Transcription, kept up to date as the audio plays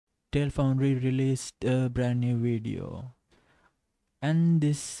Tale Foundry released a brand new video, and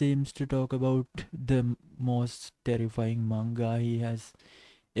this seems to talk about the most terrifying manga he has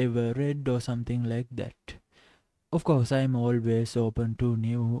ever read or something like that. Of course, I'm always open to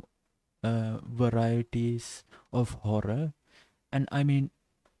new varieties of horror, and I mean,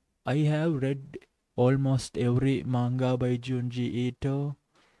 I have read almost every manga by Junji Ito,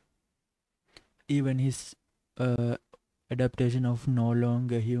 even his uh, adaptation of No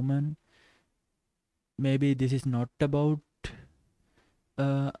Longer Human. Maybe this is not about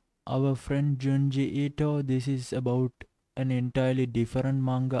uh, our friend Junji Ito. This is about an entirely different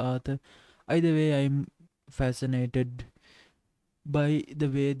manga author. Either way, I'm fascinated by the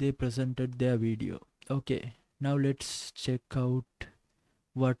way they presented their video. Okay, now let's check out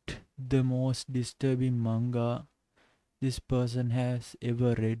what the most disturbing manga this person has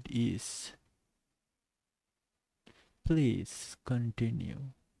ever read is. Please continue.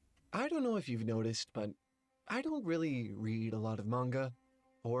 I don't know if you've noticed, but I don't really read a lot of manga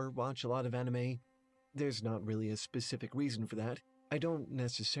or watch a lot of anime. There's not really a specific reason for that. I don't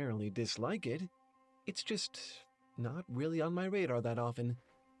necessarily dislike it. It's just not really on my radar that often.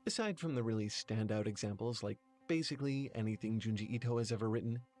 Aside from the really standout examples like basically anything Junji Ito has ever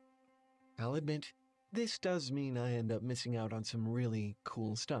written. I'll admit, this does mean I end up missing out on some really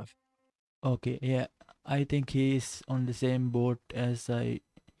cool stuff. Okay, yeah, I think he is on the same boat as I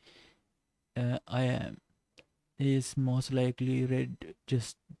am. He is most likely read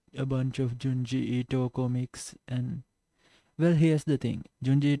just a bunch of Junji Ito comics, and well, here's the thing: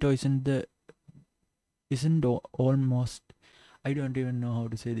 Junji Ito isn't almost. I don't even know how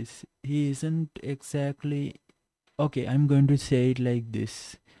to say this. He isn't exactly. Okay, I'm going to say it like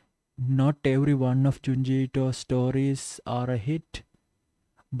this. Not every one of Junji Ito's stories are a hit,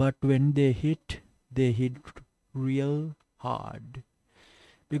 but when they hit real hard.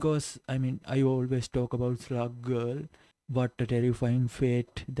 Because I mean, I always talk about Slug Girl, what a terrifying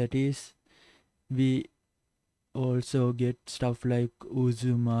fate that is. We also get stuff like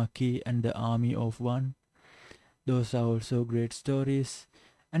Uzumaki and the Army of One. Those are also great stories.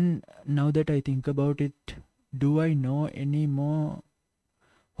 And now that I think about it, do I know any more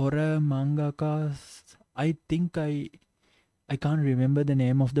horror mangakas? I think I can't remember the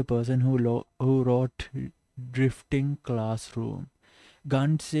name of the person who wrote Drifting Classroom.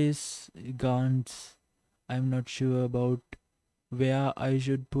 Guns is Guns. I'm not sure about where I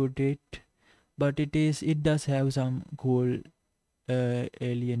should put it, but it does have some cool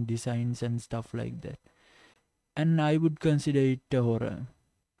alien designs and stuff like that. And I would consider it a horror.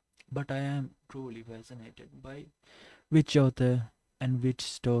 But I am truly fascinated by which author and which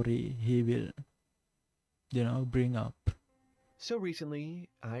story he will, bring up. So recently,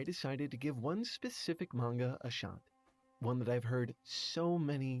 I decided to give one specific manga a shot. One that I've heard so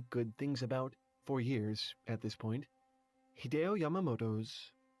many good things about for years at this point. Hideo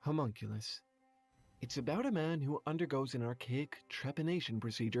Yamamoto's Homunculus. It's about a man who undergoes an archaic trepanation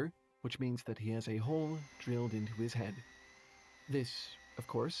procedure, which means that he has a hole drilled into his head. This, of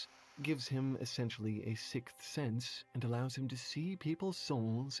course, gives him essentially a sixth sense and allows him to see people's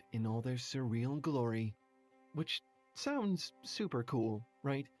souls in all their surreal glory. Which sounds super cool,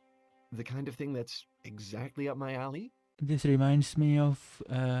 right? The kind of thing that's exactly up my alley? This reminds me of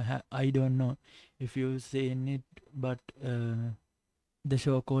I don't know if you've seen it, but the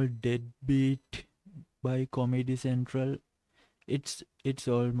show called Deadbeat by Comedy Central. It's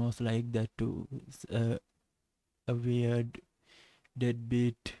almost like that too. It's a weird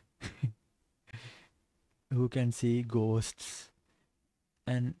deadbeat who can see ghosts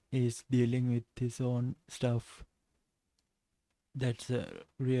and is dealing with his own stuff. That's a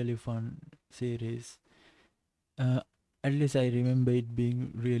really fun series. Uh, at least I remember it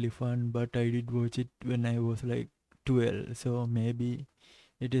being really fun, but I did watch it when I was like 12, so maybe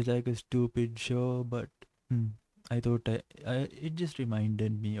it is like a stupid show, but I thought it just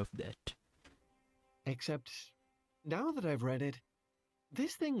reminded me of that. Except, now that I've read it,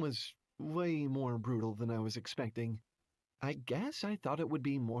 this thing was way more brutal than I was expecting. I guess I thought it would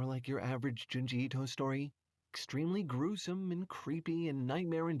be more like your average Junji Ito story, extremely gruesome and creepy and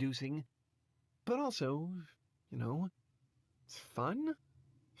nightmare inducing, but also, you know, it's fun,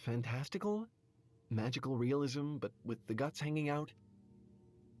 fantastical, magical realism, but with the guts hanging out.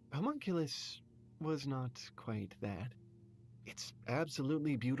 Homunculus was not quite that. It's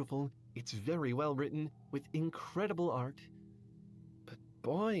absolutely beautiful, it's very well written, with incredible art, but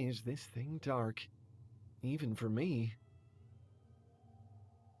boy, is this thing dark, even for me.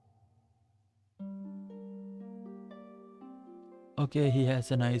 Okay, he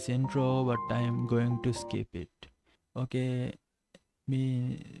has a nice intro, but I'm going to skip it. Okay,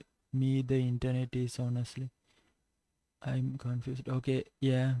 me me the internet is honestly. I'm confused. Okay,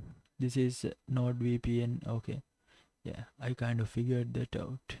 yeah, this is NordVPN. Okay, yeah, I kind of figured that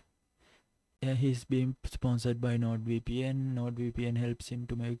out. Yeah, he's being sponsored by NordVPN. NordVPN helps him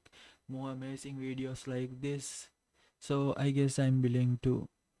to make more amazing videos like this. So I guess I'm willing to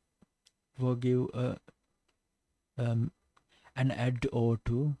forgive um, an ad or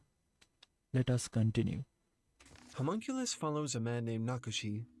two. Let us continue. Homunculus follows a man named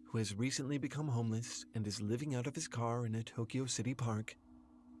Nakoshi who has recently become homeless and is living out of his car in a Tokyo City park.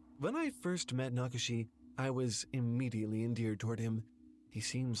 When I first met Nakoshi, I was immediately endeared toward him. He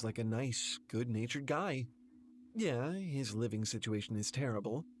seems like a nice, good-natured guy. Yeah, his living situation is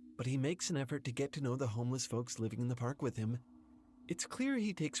terrible, but he makes an effort to get to know the homeless folks living in the park with him. It's clear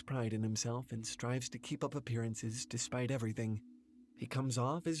he takes pride in himself and strives to keep up appearances despite everything. He comes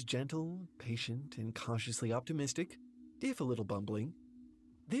off as gentle, patient, and cautiously optimistic, if a little bumbling.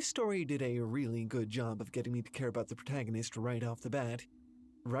 This story did a really good job of getting me to care about the protagonist right off the bat.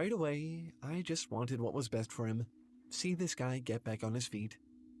 Right away, I just wanted what was best for him. See this guy get back on his feet.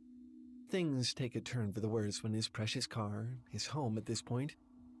 Things take a turn for the worse when his precious car, his home at this point,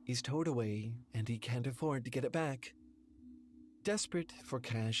 is towed away and he can't afford to get it back. Desperate for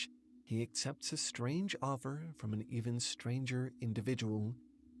cash, he accepts a strange offer from an even stranger individual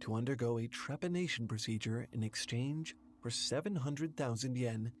to undergo a trepanation procedure in exchange for 700,000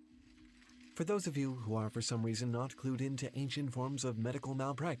 yen. For those of you who are for some reason not clued into ancient forms of medical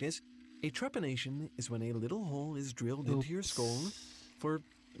malpractice, a trepanation is when a little hole is drilled into your skull Oops. for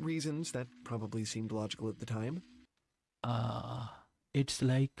reasons that probably seemed logical at the time. It's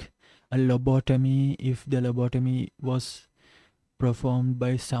like a lobotomy if the lobotomy was performed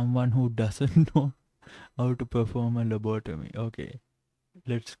by someone who doesn't know how to perform a lobotomy. Okay,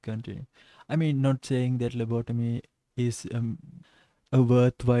 let's continue. I mean, not saying that lobotomy is a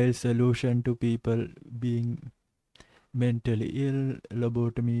worthwhile solution to people being mentally ill.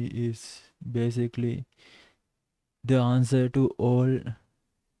 Lobotomy is basically the answer to all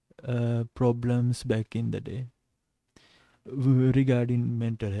problems back in the day regarding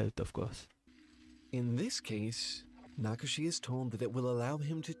mental health, of course. In this case, Nakashi is told that it will allow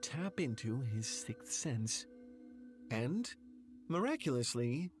him to tap into his sixth sense. And,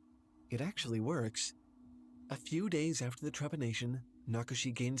 miraculously, it actually works. A few days after the trepanation,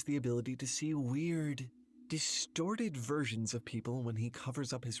 Nakashi gains the ability to see weird, distorted versions of people when he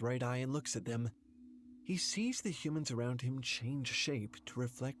covers up his right eye and looks at them. He sees the humans around him change shape to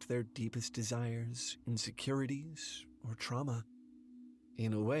reflect their deepest desires, insecurities, or trauma.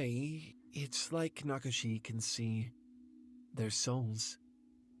 In a way, it's like Nakashi can see their souls.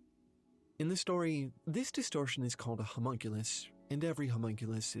 In the story, this distortion is called a homunculus, and every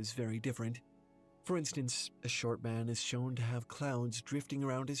homunculus is very different. For instance, a short man is shown to have clouds drifting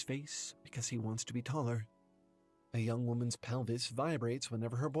around his face because he wants to be taller. A young woman's pelvis vibrates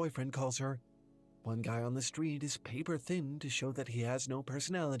whenever her boyfriend calls her. One guy on the street is paper thin to show that he has no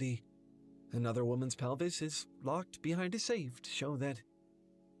personality. Another woman's pelvis is locked behind a safe to show that,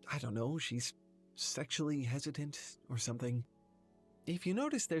 I don't know, she's sexually hesitant or something. If you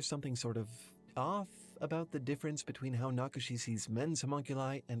notice there's something sort of off about the difference between how Nakashi sees men's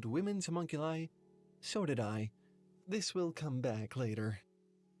homunculi and women's homunculi, so did I. This will come back later.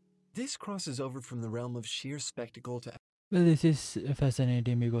 This crosses over from the realm of sheer spectacle to... Well, this is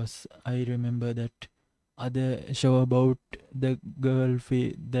fascinating because I remember that other show about the girl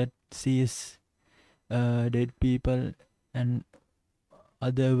that sees dead people and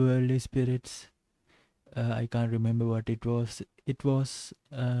otherworldly spirits. I can't remember what it was. It was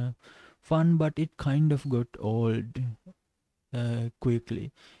fun, but it kind of got old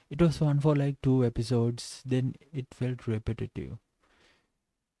quickly. It was fun for like 2 episodes, then it felt repetitive.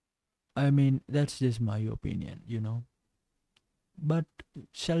 I mean, that's just my opinion, you know. But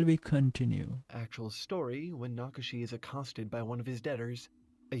shall we continue? actual story when Nakashi is accosted by one of his debtors,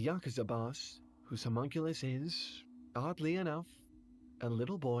 a Yakuza boss whose homunculus is, oddly enough, a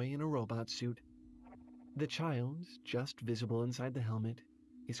little boy in a robot suit. The child, just visible inside the helmet,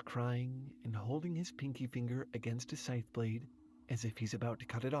 is crying and holding his pinky finger against a scythe blade as if he's about to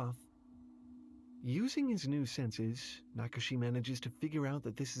cut it off. Using his new senses, Nakashi manages to figure out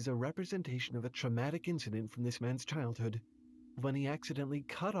that this is a representation of a traumatic incident from this man's childhood, when he accidentally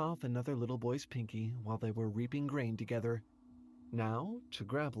cut off another little boy's pinky while they were reaping grain together. Now, to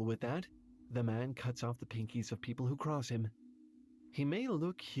grapple with that, the man cuts off the pinkies of people who cross him. He may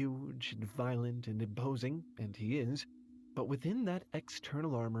look huge and violent and imposing, and he is, but within that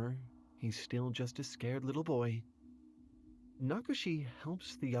external armor, he's still just a scared little boy. Nakashi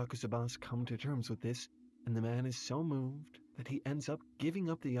helps the Yakuza boss come to terms with this, and the man is so moved that he ends up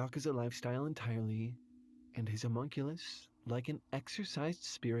giving up the Yakuza lifestyle entirely, and his homunculus, like an exorcised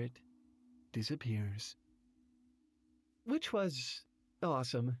spirit, disappears. Which was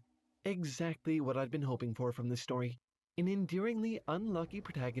awesome. Exactly what I'd been hoping for from this story. An endearingly unlucky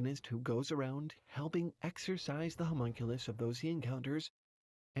protagonist who goes around helping exorcise the homunculus of those he encounters,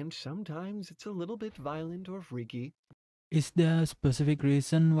 and sometimes it's a little bit violent or freaky. Is there a specific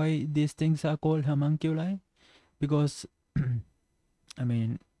reason why these things are called homunculi? Because, I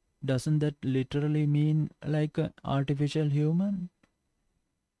mean, doesn't that literally mean like an artificial human?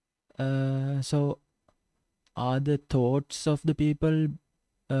 So are the thoughts of the people,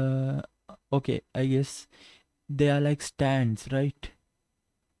 okay, I guess they are like stands, right?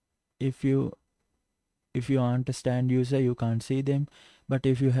 If you aren't a stand user, you can't see them. But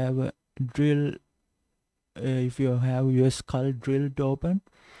if you have a drill, if you have your skull drilled open,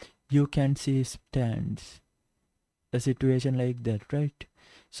 you can see stands. A situation like that, right?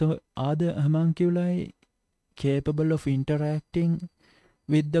 So are the homunculi capable of interacting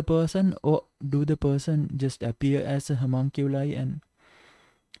with the person, or do the person just appear as a homunculi and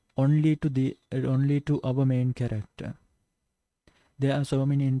only to our main character? There are so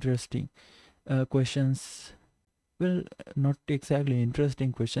many interesting questions. Well, not exactly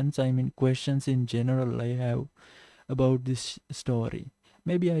interesting questions, I mean questions in general I have about this story.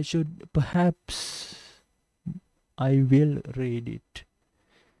 Maybe I should, perhaps I will read it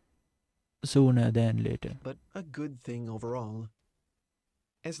sooner than later. But a good thing overall.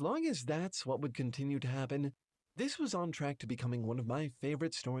 As long as that's what would continue to happen, this was on track to becoming one of my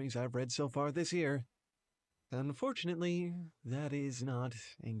favorite stories I've read so far this year. Unfortunately, that is not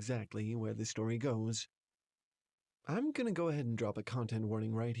exactly where the story goes. I'm gonna go ahead and drop a content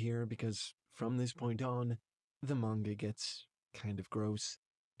warning right here because from this point on, the manga gets kind of gross.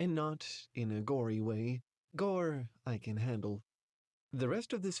 And not in a gory way. Gore I can handle. The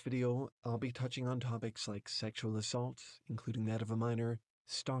rest of this video, I'll be touching on topics like sexual assault, including that of a minor,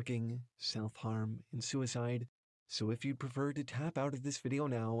 stalking, self-harm, and suicide. So if you'd prefer to tap out of this video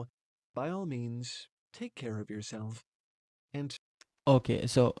now, by all means, take care of yourself. And Okay,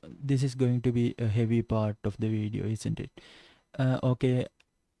 so this is going to be a heavy part of the video, isn't it? Okay,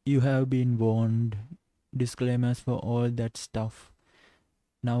 you have been warned. Disclaimers for all that stuff.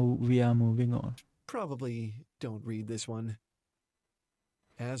 Now we are moving on. probably don't read this one.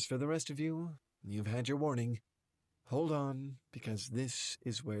 As for the rest of you, you've had your warning. Hold on, because this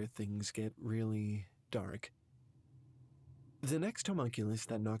is where things get really dark. The next homunculus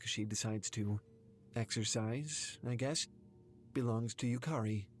that Nakashi decides to exercise, I guess, belongs to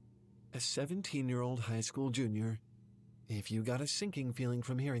Yukari, a 17-year-old high school junior. If you got a sinking feeling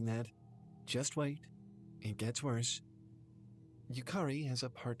from hearing that, just wait, it gets worse. Yukari has a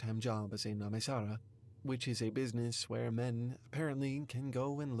part-time job as a namesara, which is a business where men apparently can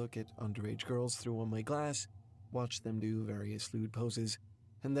go and look at underage girls through one-way glass, watch them do various lewd poses,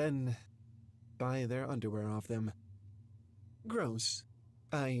 and then buy their underwear off them. Gross.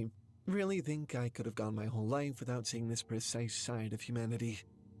 I really think I could have gone my whole life without seeing this precise side of humanity.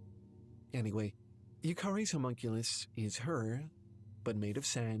 Anyway, Yukari's homunculus is her, but made of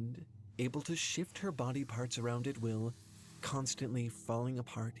sand, able to shift her body parts around at will, constantly falling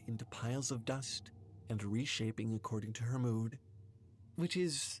apart into piles of dust and reshaping according to her mood, which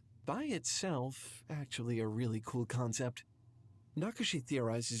is, by itself, actually a really cool concept. Nakashi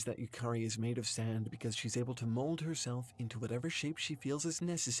theorizes that Yukari is made of sand because she's able to mold herself into whatever shape she feels is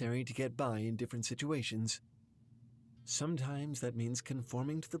necessary to get by in different situations. Sometimes that means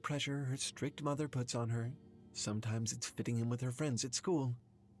conforming to the pressure her strict mother puts on her. Sometimes it's fitting in with her friends at school.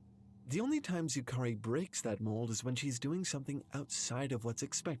 The only times Yukari breaks that mold is when she's doing something outside of what's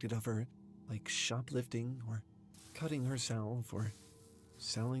expected of her, like shoplifting or cutting herself or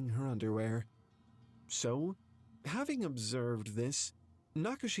selling her underwear. So, having observed this,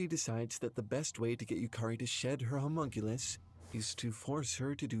 Nakashi decides that the best way to get Yukari to shed her homunculus is to force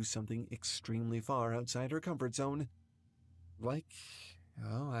her to do something extremely far outside her comfort zone. Like,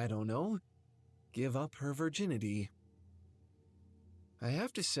 oh, I don't know, give up her virginity. I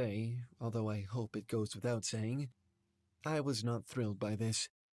have to say, although I hope it goes without saying, I was not thrilled by this.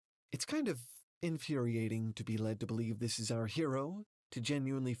 It's kind of infuriating to be led to believe this is our hero, to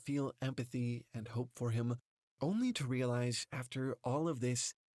genuinely feel empathy and hope for him, only to realize after all of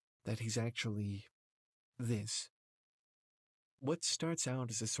this that he's actually this. What starts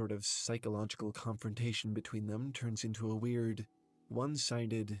out as a sort of psychological confrontation between them turns into a weird,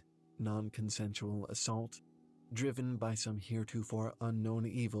 one-sided, non-consensual assault, driven by some heretofore unknown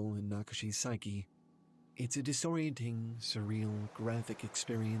evil in Nakashi's psyche. It's a disorienting, surreal, graphic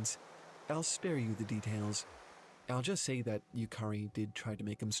experience. I'll spare you the details. I'll just say that Yukari did try to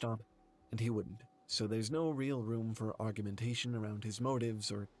make him stop, and he wouldn't, so there's no real room for argumentation around his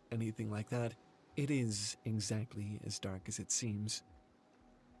motives or anything like that. It is exactly as dark as it seems.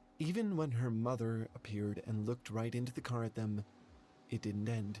 Even when her mother appeared and looked right into the car at them, it didn't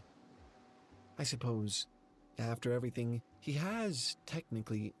end. I suppose, after everything, he has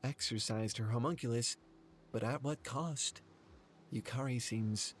technically exorcised her homunculus, but at what cost? Yukari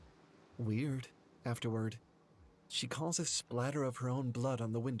seems weird afterward. She calls a splatter of her own blood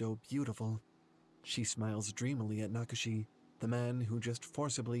on the window beautiful. She smiles dreamily at Nakashi, the man who just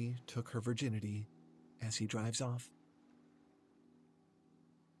forcibly took her virginity, as he drives off.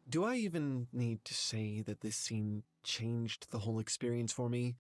 Do I even need to say that this scene changed the whole experience for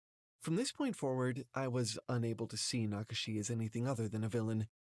me? From this point forward, I was unable to see Nakashi as anything other than a villain.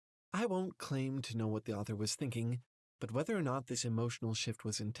 I won't claim to know what the author was thinking, but whether or not this emotional shift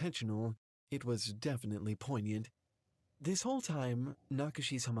was intentional, it was definitely poignant. This whole time,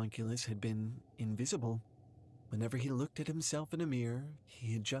 Nakashi's homunculus had been invisible. Whenever he looked at himself in a mirror,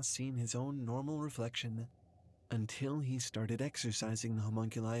 he had just seen his own normal reflection, until he started exercising the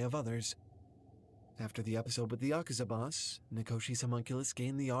homunculi of others. After the episode with the Yakuza boss, Nikoshi's homunculus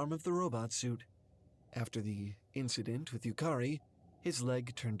gained the arm of the robot suit. After the incident with Yukari, his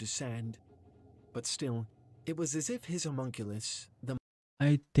leg turned to sand. But still, it was as if his homunculus, the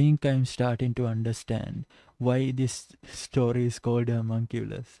I think I'm starting to understand why this story is called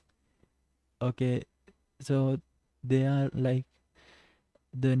Homunculus. Okay, so they are like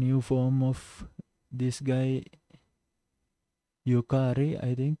the new form of this guy Yukari,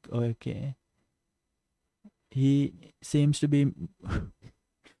 I think. Okay. He seems to be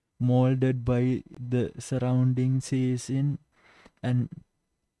molded by the surroundings he is in, and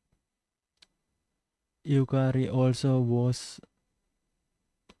Yukari also was,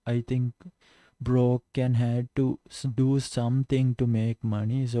 I think, broke and had to do something to make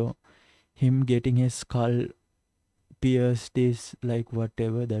money. So him getting his skull pierced is like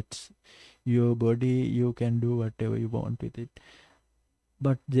whatever, that's your body, you can do whatever you want with it.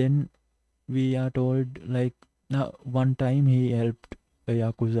 But then we are told, like, now one time he helped a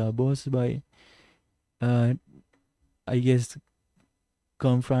Yakuza boss by I guess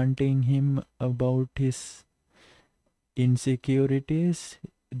confronting him about his insecurities.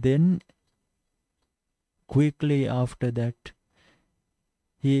 Then quickly after that,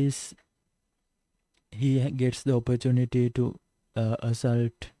 he gets the opportunity to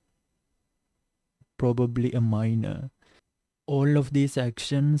assault probably a minor. All of these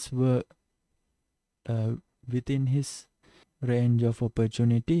actions were uh, within his range of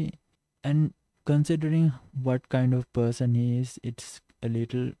opportunity, and considering what kind of person he is, it's a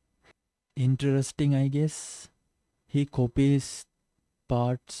little interesting, I guess. He copies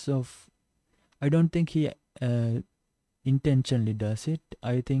parts of, I don't think he intentionally does it.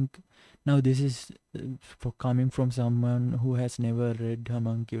 I think now this is for coming from someone who has never read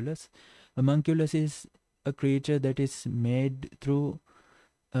Homunculus. Homunculus is a creature that is made through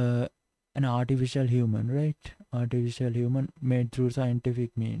an artificial human, right? Artificial human made through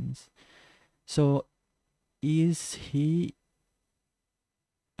scientific means. So is he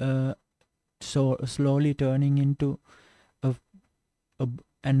so slowly turning into a,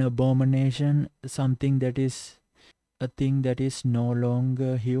 an abomination, something that is a thing that is no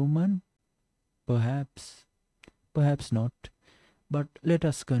longer human? Perhaps, perhaps not. But let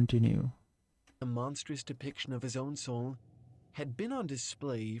us continue. a monstrous depiction of his own soul had been on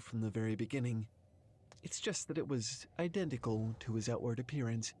display from the very beginning. It's just that it was identical to his outward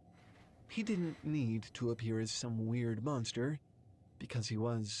appearance. He didn't need to appear as some weird monster, because he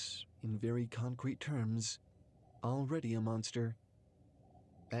was, in very concrete terms, already a monster.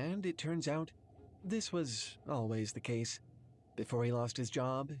 And it turns out, this was always the case. Before he lost his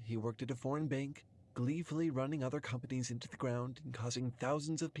job, he worked at a foreign bank, gleefully running other companies into the ground and causing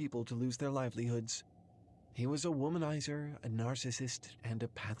thousands of people to lose their livelihoods. He was a womanizer, a narcissist, and a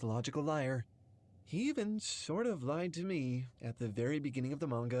pathological liar. He even sort of lied to me at the very beginning of the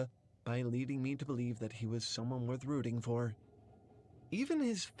manga by leading me to believe that he was someone worth rooting for. Even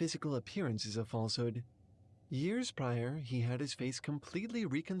his physical appearance is a falsehood. Years prior, he had his face completely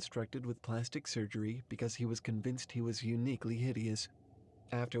reconstructed with plastic surgery because he was convinced he was uniquely hideous.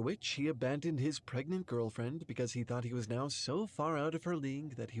 After which, he abandoned his pregnant girlfriend because he thought he was now so far out of her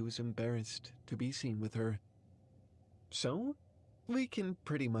league that he was embarrassed to be seen with her. So, we can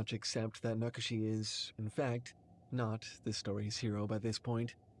pretty much accept that Nakashi is, in fact, not the story's hero by this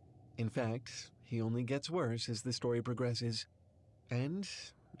point. In fact, he only gets worse as the story progresses. And,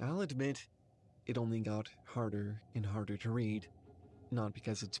 I'll admit, it only got harder and harder to read. Not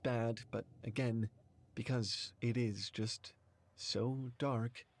because it's bad, but again, because it is just so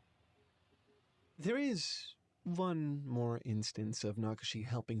dark. There is one more instance of Nakashi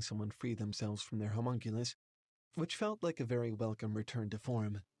helping someone free themselves from their homunculus, which felt like a very welcome return to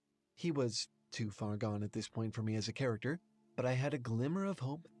form. He was too far gone at this point for me as a character, but I had a glimmer of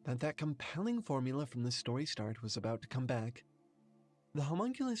hope that that compelling formula from the story start was about to come back. The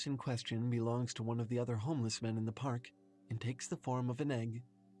homunculus in question belongs to one of the other homeless men in the park and takes the form of an egg,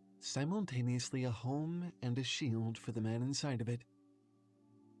 simultaneously a home and a shield for the man inside of it.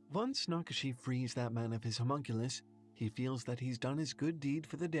 Once Nakashi frees that man of his homunculus, he feels that he's done his good deed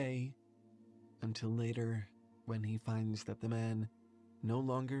for the day, until later, when he finds that the man, no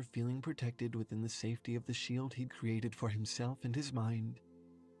longer feeling protected within the safety of the shield he'd created for himself and his mind,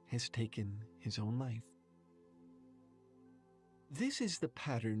 has taken his own life. This is the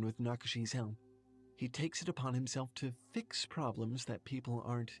pattern with Nakashi's help. He takes it upon himself to fix problems that people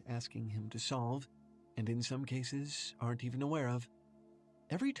aren't asking him to solve, and in some cases aren't even aware of.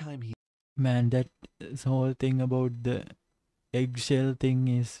 Every time he Man, that whole thing about the eggshell thing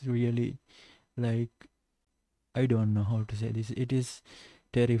is really like, I don't know how to say this. It is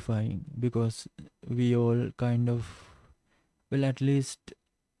terrifying because we all kind of, well, at least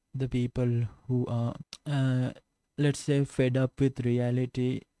the people who are, let's say, fed up with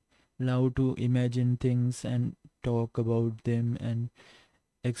reality, love to imagine things and talk about them and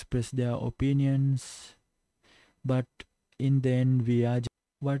express their opinions. But in the end, we are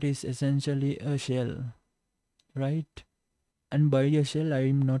what is essentially a shell, right? And by a shell,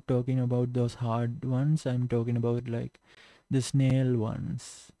 I'm not talking about those hard ones, I'm talking about like the snail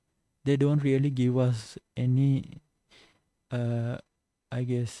ones. They don't really give us any, I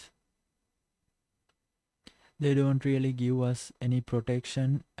guess, they don't really give us any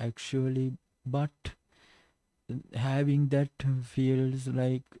protection actually, but having that feels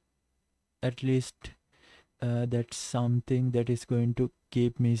like at least that's something that is going to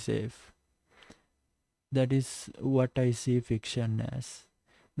keep me safe. That is what I see fiction as.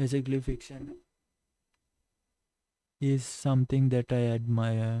 Basically, fiction is something that I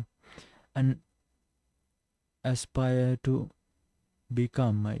admire and aspire to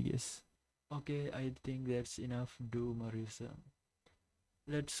become, I guess. Okay, I think that's enough doomerism.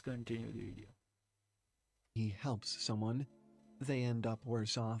 Let's continue the video. he helps someone, they end up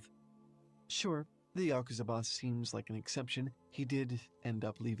worse off. Sure, the Yakuza boss seems like an exception. He did end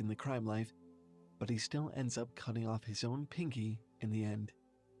up leaving the crime life, but he still ends up cutting off his own pinky in the end.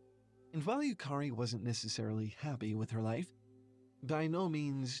 And while Yukari wasn't necessarily happy with her life, by no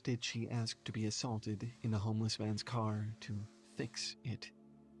means did she ask to be assaulted in a homeless man's car to fix it.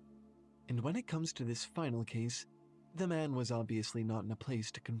 And when it comes to this final case, the man was obviously not in a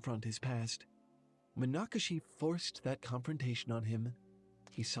place to confront his past. When Nakashi forced that confrontation on him,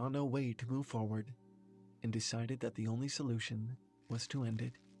 he saw no way to move forward and decided that the only solution was to end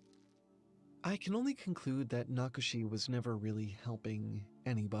it. I can only conclude that Nakashi was never really helping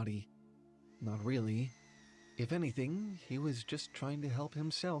anybody. Not really. If anything, he was just trying to help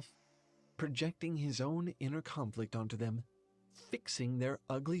himself, projecting his own inner conflict onto them, fixing their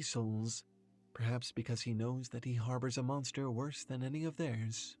ugly souls, perhaps because he knows that he harbors a monster worse than any of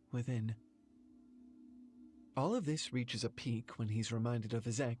theirs within. All of this reaches a peak when he's reminded of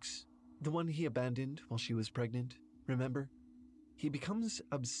his ex, the one he abandoned while she was pregnant, remember? He becomes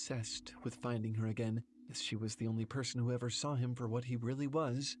obsessed with finding her again, as she was the only person who ever saw him for what he really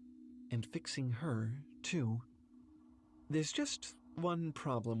was, and fixing her, too. There's just one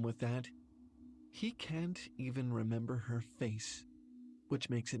problem with that. He can't even remember her face, which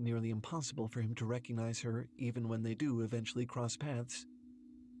makes it nearly impossible for him to recognize her even when they do eventually cross paths.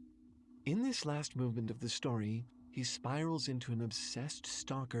 In this last movement of the story, he spirals into an obsessed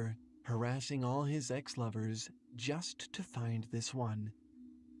stalker, harassing all his ex-lovers just to find this one.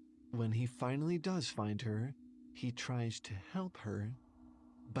 When he finally does find her, he tries to help her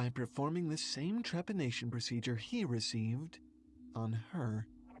by performing the same trepanation procedure he received on her.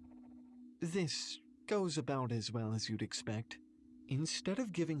 This goes about as well as you'd expect. Instead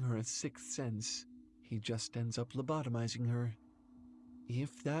of giving her a sixth sense, he just ends up lobotomizing her.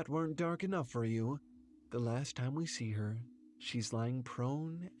 If that weren't dark enough for you, the last time we see her, she's lying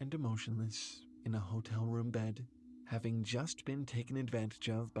prone and emotionless in a hotel room bed, having just been taken advantage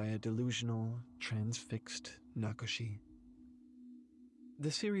of by a delusional, transfixed Nakashi.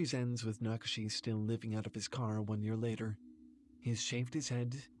 The series ends with Nakashi still living out of his car 1 year later. He's shaved his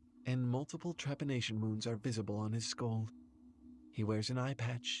head, and multiple trepanation wounds are visible on his skull. He wears an eye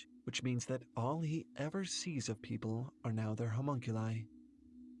patch, which means that all he ever sees of people are now their homunculi.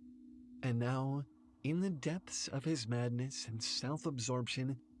 And now, in the depths of his madness and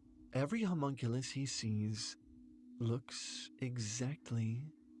self-absorption, every homunculus he sees looks exactly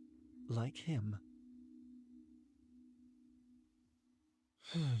like him.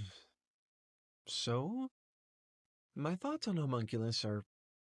 So, my thoughts on homunculus are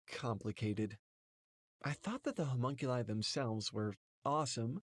complicated. I thought that the homunculi themselves were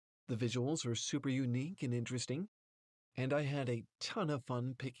awesome, the visuals were super unique and interesting, and I had a ton of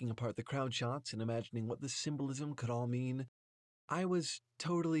fun picking apart the crowd shots and imagining what the symbolism could all mean. I was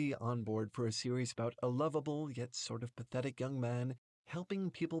totally on board for a series about a lovable yet sort of pathetic young man helping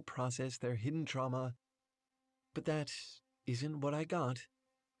people process their hidden trauma, but that isn't what I got.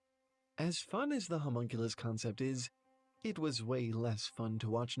 As fun as the homunculus concept is, it was way less fun to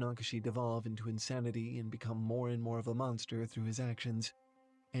watch Nakashi devolve into insanity and become more and more of a monster through his actions.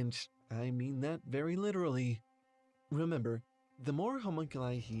 And I mean that very literally. Remember, the more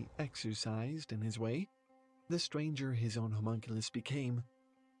homunculi he exercised in his way, the stranger his own homunculus became.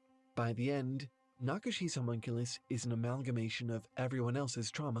 By the end, Nakashi's homunculus is an amalgamation of everyone else's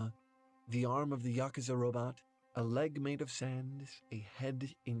trauma: the arm of the Yakuza robot, a leg made of sand, a head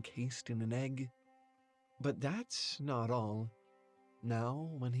encased in an egg. But that's not all.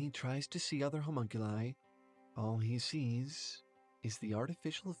 Now, when he tries to see other homunculi, all he sees is the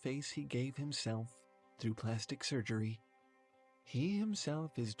artificial face he gave himself through plastic surgery. He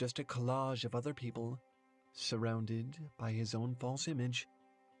himself is just a collage of other people, surrounded by his own false image.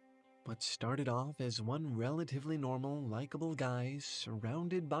 What started off as one relatively normal, likable guy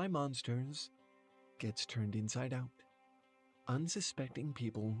surrounded by monsters gets turned inside out. Unsuspecting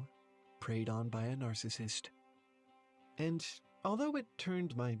people preyed on by a narcissist. And although it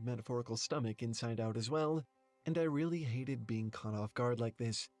turned my metaphorical stomach inside out as well, and I really hated being caught off guard like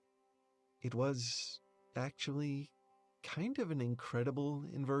this, it was actually kind of an incredible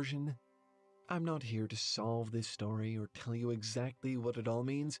inversion. I'm not here to solve this story or tell you exactly what it all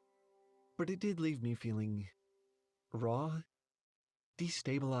means, but it did leave me feeling raw,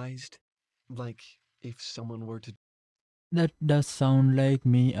 destabilized, like if someone were to. That does sound like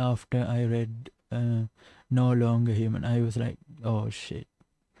me after I read No Longer Human. I was like, oh shit.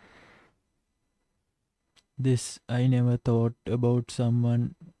 This, I never thought about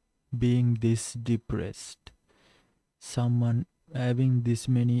someone being this depressed. Someone having this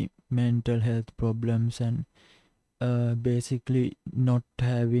many mental health problems and basically not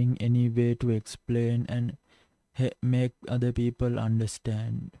having any way to explain and make other people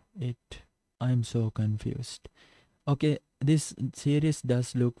understand it. I'm so confused. Okay, this series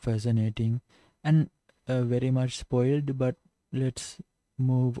does look fascinating and very much spoiled, but let's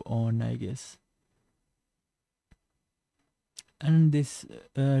move on, I guess. And this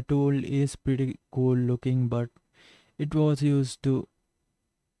tool is pretty cool looking, but it was used to,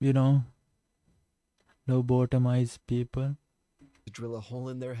 you know, lobotomize people. Drill a hole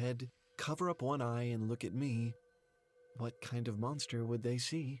in their head, cover up one eye, and look at me, what kind of monster would they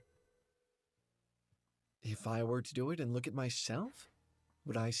see? If I were to do it and look at myself,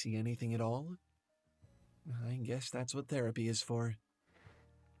 would I see anything at all? I guess that's what therapy is for.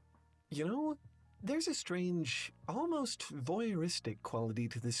 You know, there's a strange, almost voyeuristic quality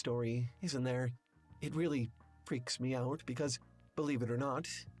to this story, isn't there? It really freaks me out because, believe it or not,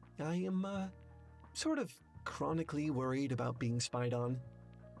 I am, sort of chronically worried about being spied on.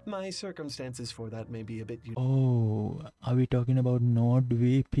 My circumstances for that may be a bit. Oh, are we talking about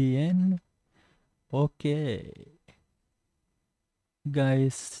NordVPN? Okay.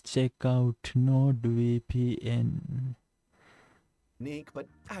 Guys, check out NordVPN. Unique, but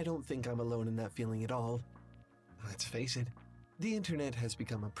I don't think I'm alone in that feeling at all. Let's face it, the internet has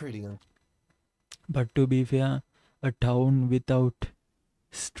become a pretty But to be fair, a town without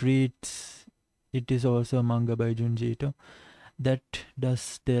streets, it is also a manga by Junji Ito that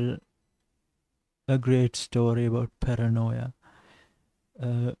does tell a great story about paranoia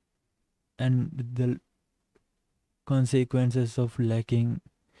and the consequences of lacking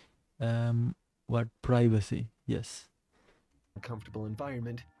privacy. Yes. uncomfortable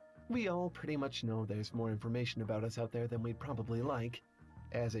environment. We all pretty much know there's more information about us out there than we'd probably like.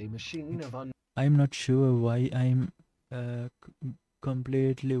 As a machine of I'm not sure why I'm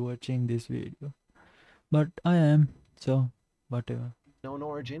completely watching this video, but I am, so whatever. unknown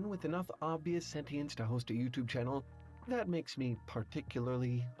origin with enough obvious sentience to host a YouTube channel, that makes me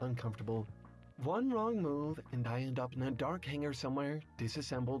particularly uncomfortable. One wrong move and I end up in a dark hangar somewhere,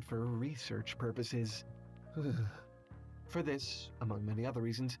 disassembled for research purposes. For this, among many other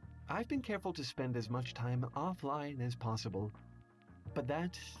reasons, I've been careful to spend as much time offline as possible. But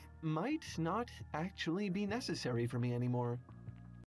that might not actually be necessary for me anymore.